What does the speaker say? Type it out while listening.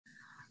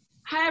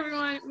Hi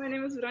everyone, my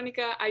name is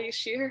Veronica. I use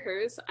she, her,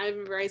 hers.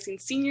 I'm a rising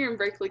senior in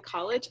Berkeley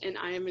College and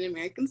I am an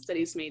American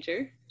Studies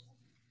major.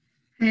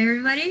 Hey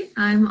everybody,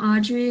 I'm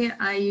Audrey.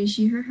 I use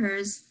she, her,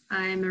 hers.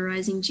 I'm a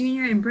rising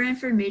junior in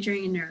Brantford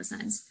majoring in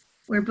neuroscience.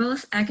 We're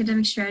both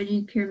academic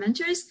strategy peer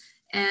mentors,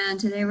 and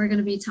today we're going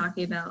to be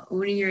talking about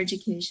owning your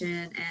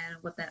education and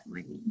what that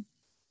might mean.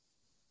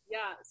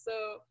 Yeah,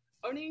 so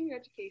owning your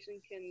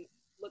education can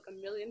look a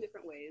million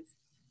different ways,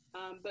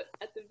 but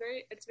at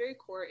its very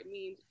core, it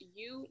means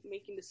you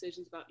making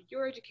decisions about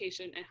your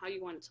education and how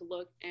you want it to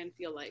look and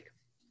feel like.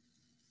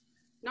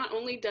 Not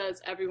only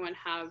does everyone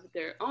have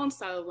their own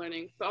style of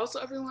learning, but also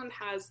everyone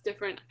has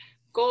different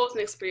goals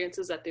and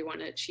experiences that they want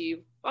to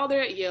achieve while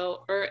they're at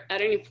Yale or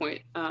at any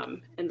point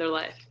in their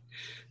life.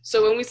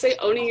 So when we say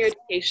owning your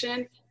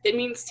education, it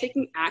means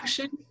taking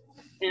action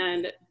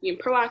and being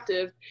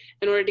proactive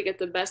in order to get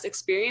the best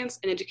experience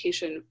and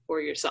education for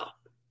yourself.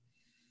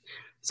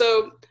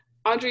 So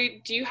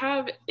Audrey, do you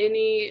have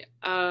any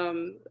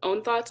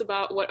own thoughts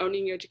about what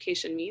owning your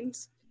education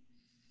means?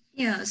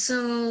 Yeah,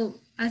 so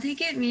I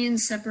think it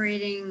means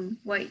separating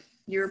what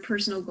your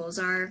personal goals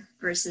are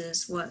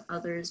versus what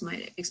others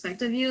might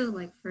expect of you.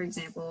 Like, for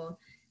example,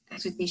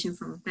 expectation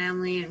from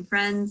family and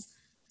friends.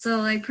 So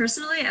like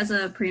personally as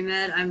a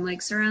pre-med, I'm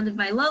like surrounded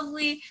by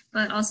lovely,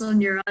 but also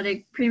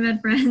neurotic pre-med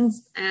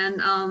friends.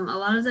 And a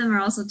lot of them are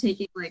also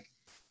taking like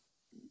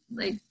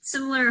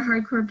similar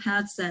hardcore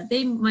paths that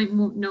they might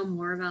know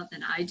more about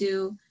than I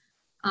do.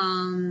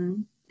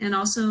 And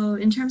also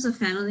in terms of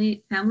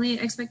family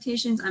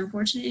expectations, I'm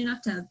fortunate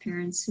enough to have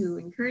parents who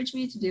encourage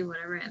me to do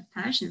whatever I have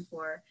passion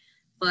for.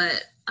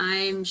 But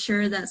I'm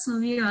sure that some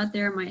of you out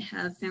there might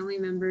have family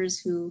members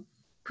who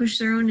push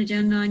their own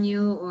agenda on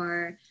you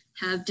or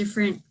have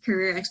different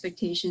career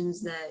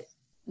expectations that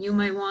you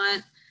might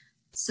want.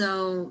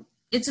 So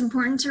it's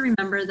important to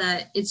remember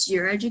that it's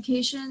your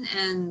education,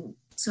 and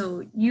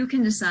so you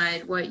can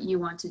decide what you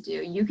want to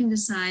do. You can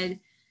decide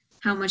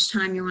how much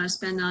time you want to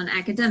spend on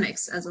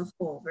academics as a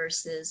whole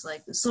versus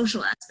like the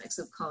social aspects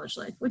of college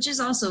life, which is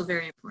also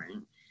very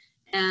important.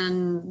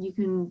 And you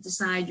can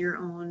decide your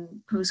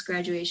own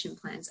post-graduation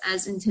plans,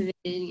 as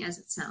intimidating as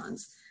it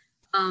sounds.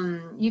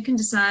 You can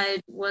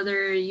decide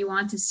whether you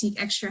want to seek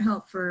extra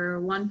help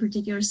for one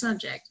particular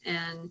subject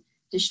and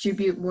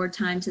distribute more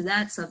time to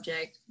that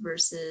subject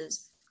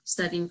versus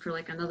studying for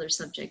like another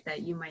subject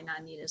that you might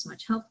not need as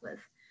much help with.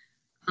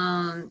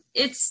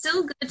 It's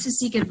still good to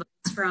seek advice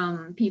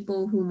from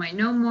people who might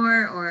know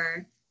more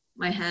or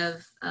might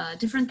have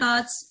different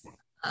thoughts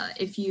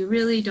if you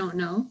really don't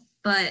know.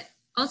 But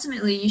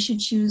ultimately, you should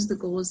choose the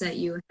goals that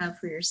you have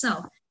for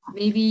yourself.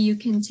 Maybe you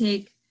can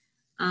take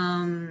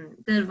the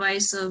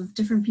advice of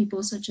different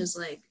people, such as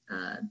like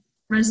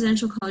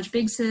residential college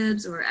big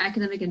sibs or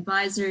academic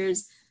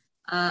advisors.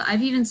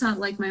 I've even sought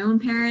like my own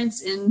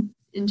parents in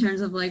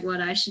terms of like what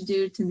I should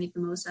do to make the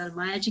most out of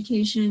my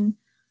education.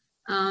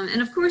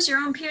 And of course your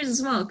own peers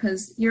as well,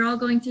 because you're all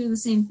going through the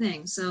same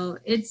thing. So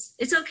it's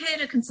okay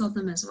to consult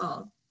them as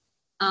well.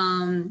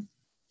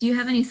 Do you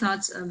have any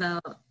thoughts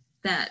about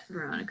that,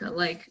 Veronica,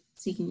 like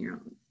seeking your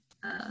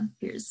own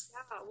peers?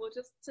 Yeah, well,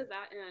 just to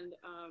that end,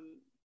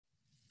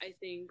 I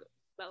think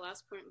that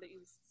last point that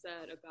you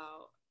said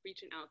about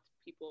reaching out to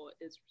people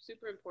is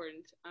super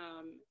important.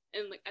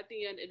 And like at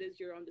the end, it is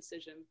your own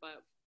decision,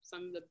 but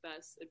some of the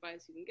best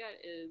advice you can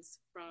get is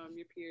from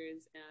your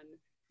peers and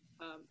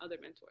other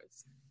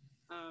mentors.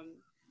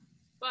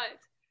 But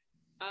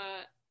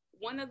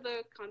one of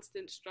the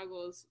constant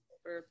struggles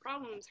or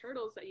problems,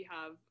 hurdles that you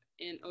have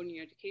in owning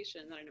your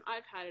education that I know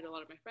I've had and a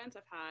lot of my friends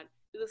have had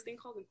is this thing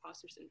called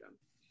imposter syndrome.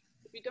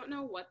 If you don't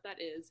know what that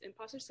is,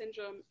 imposter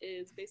syndrome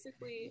is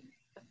basically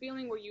a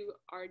feeling where you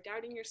are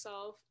doubting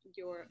yourself,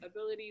 your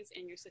abilities,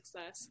 and your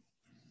success,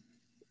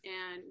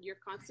 and you're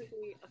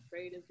constantly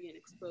afraid of being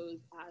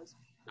exposed as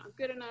not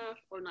good enough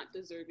or not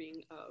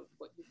deserving of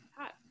what you've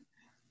had.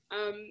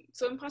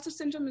 So imposter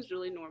syndrome is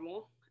really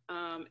normal,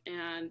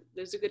 and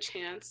there's a good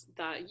chance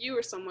that you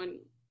or someone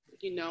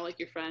you know, like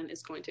your friend,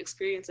 is going to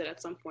experience it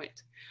at some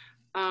point.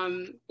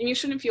 And you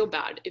shouldn't feel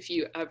bad if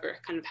you ever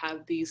kind of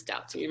have these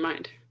doubts in your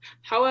mind.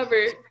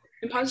 However,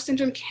 imposter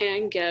syndrome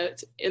can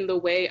get in the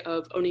way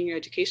of owning your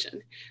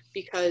education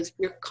because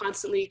you're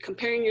constantly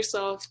comparing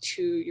yourself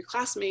to your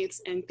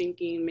classmates and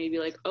thinking maybe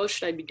like, oh,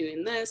 should I be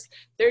doing this?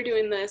 They're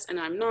doing this and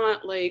I'm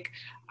not, like,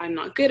 I'm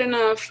not good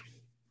enough.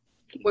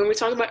 When we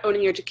talk about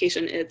owning your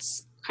education,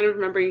 it's kind of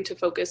remembering to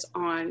focus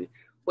on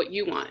what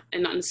you want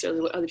and not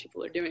necessarily what other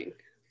people are doing.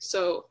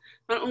 So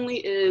not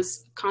only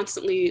is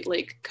constantly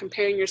like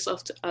comparing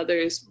yourself to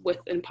others with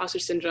imposter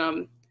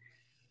syndrome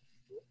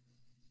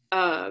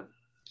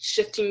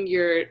shifting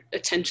your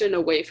attention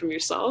away from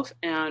yourself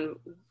and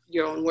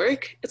your own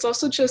work, it's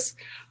also just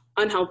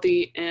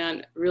unhealthy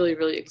and really,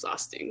 really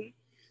exhausting.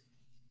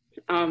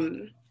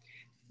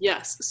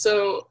 Yes,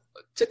 so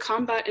to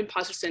combat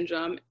imposter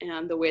syndrome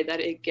and the way that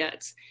it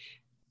gets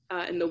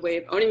in the way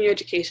of owning your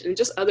education and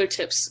just other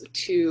tips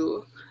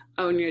to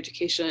own your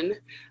education,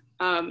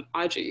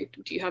 Audrey,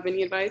 do you have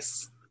any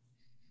advice?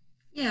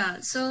 Yeah,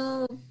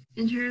 so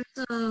In terms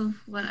of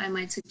what I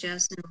might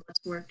suggest and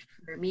what's worked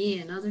for me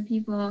and other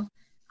people,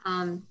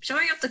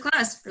 showing up to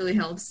class really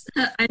helps.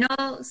 I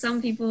know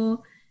some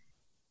people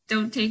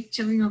don't take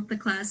showing up to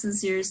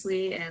classes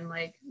seriously and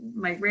like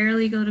might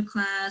rarely go to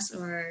class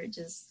or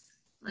just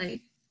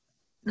like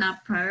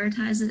not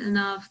prioritize it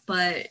enough,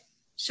 but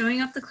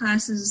showing up to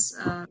class is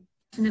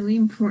definitely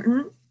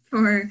important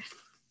for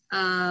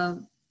uh,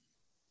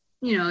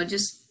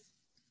 just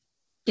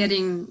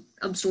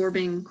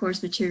absorbing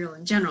course material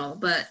in general,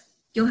 but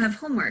you'll have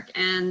homework.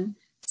 And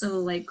so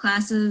like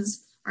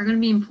classes are going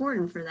to be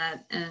important for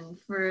that. And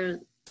for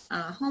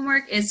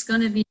homework, it's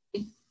going to be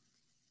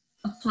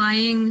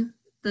applying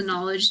the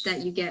knowledge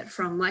that you get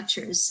from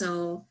lectures.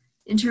 So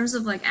in terms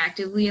of like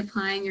actively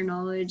applying your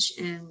knowledge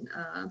and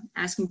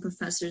asking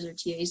professors or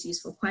TAs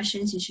useful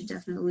questions, you should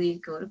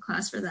definitely go to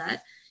class for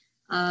that.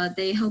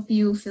 They help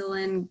you fill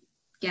in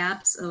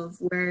gaps of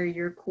where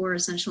your core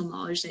essential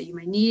knowledge that you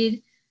might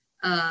need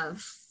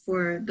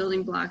for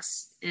building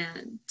blocks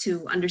and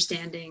to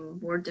understanding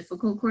more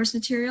difficult course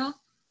material.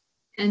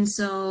 And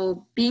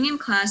so being in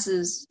class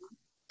is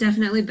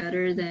definitely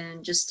better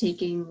than just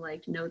taking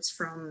like notes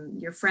from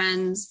your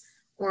friends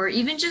or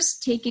even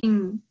just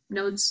taking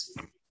notes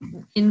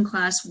in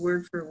class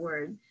word for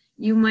word.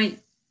 You might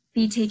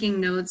be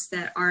taking notes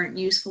that aren't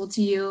useful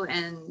to you,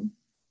 and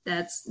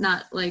that's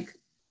not like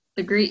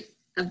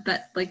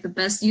the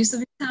best use of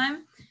your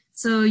time.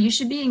 So you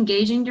should be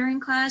engaging during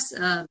class,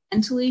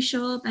 mentally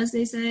show up, as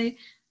they say,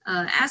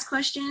 ask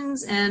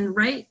questions, and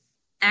write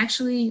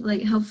actually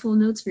like helpful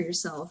notes for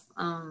yourself.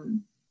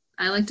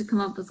 I like to come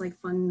up with like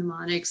fun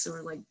mnemonics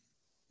or like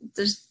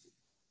just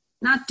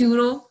not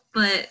doodle,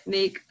 but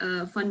make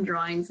fun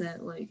drawings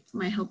that like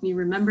might help me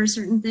remember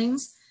certain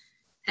things.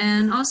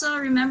 And also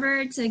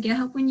remember to get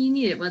help when you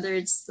need it, whether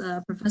it's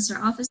professor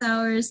office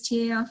hours,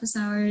 TA office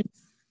hours,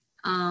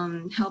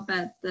 help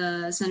at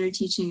the Center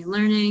Teaching and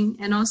Learning,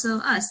 and also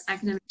us,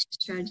 Academic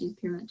Strategy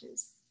Peer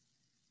Mentors.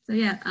 So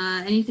yeah,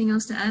 anything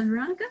else to add,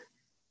 Veronica?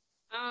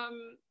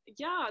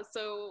 Yeah,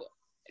 so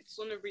I just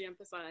want to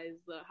reemphasize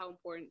how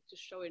important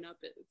just showing up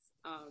is.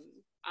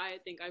 I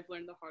think I've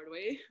learned the hard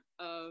way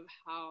of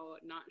how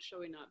not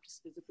showing up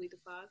just physically to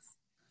class,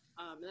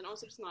 and then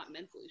also just not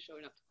mentally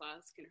showing up to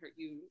class can hurt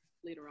you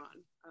later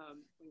on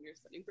when you're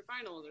studying for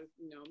finals or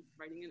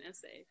writing an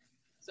essay.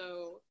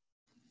 So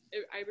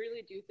I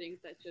really do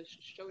think that just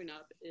showing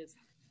up is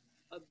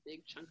a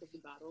big chunk of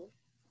the battle.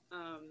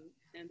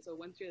 And so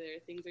once you're there,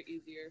 things are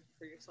easier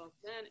for yourself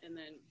then, and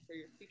then for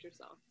your future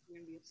self.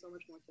 You're going to be so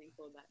much more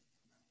thankful that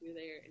you're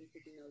there and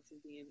taking notes and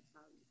being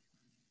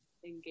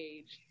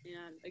engaged.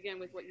 And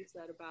again, with what you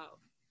said about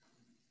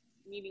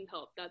needing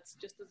help, that's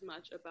just as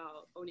much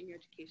about owning your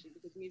education,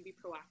 because you need to be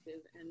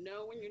proactive and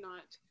know when you're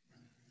not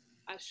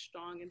as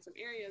strong in some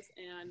areas,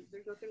 and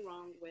there's nothing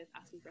wrong with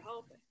asking for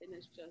help, and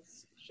it's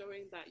just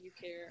showing that you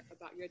care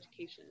about your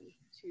education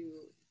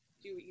to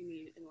do what you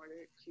need in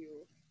order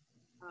to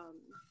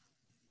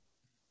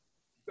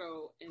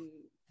grow in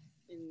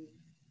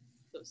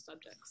those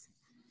subjects.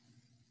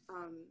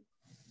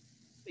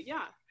 But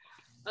yeah,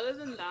 other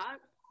than that,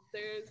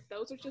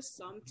 those are just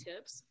some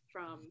tips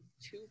from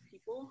 2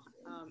 people.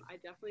 I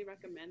definitely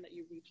recommend that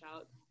you reach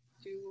out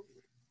to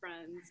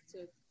friends,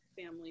 to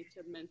family,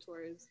 to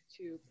mentors,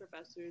 to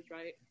professors,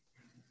 right?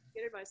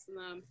 Get advice from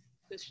them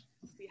to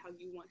see how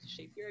you want to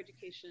shape your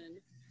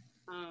education.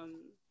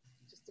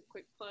 Just a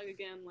quick plug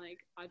again, like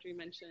Audrey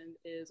mentioned,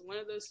 is one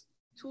of those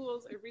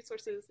tools or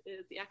resources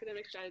is the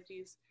Academic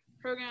Strategies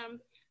program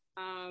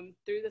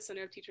through the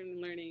Center of Teaching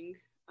and Learning.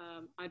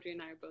 Audrey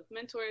and I are both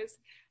mentors,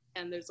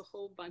 and there's a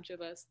whole bunch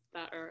of us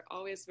that are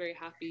always very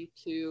happy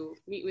to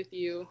meet with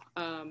you.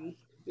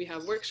 We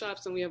have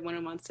workshops and we have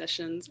one-on-one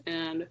sessions,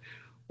 and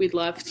we'd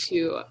love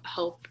to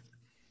help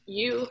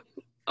you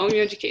own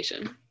your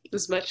education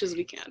as much as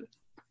we can.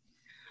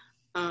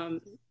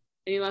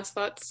 Any last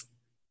thoughts?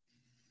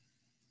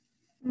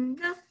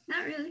 No,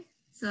 not really.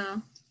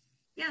 So,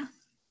 yeah.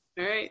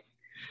 All right.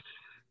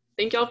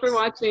 Thank y'all for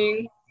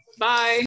watching. Bye.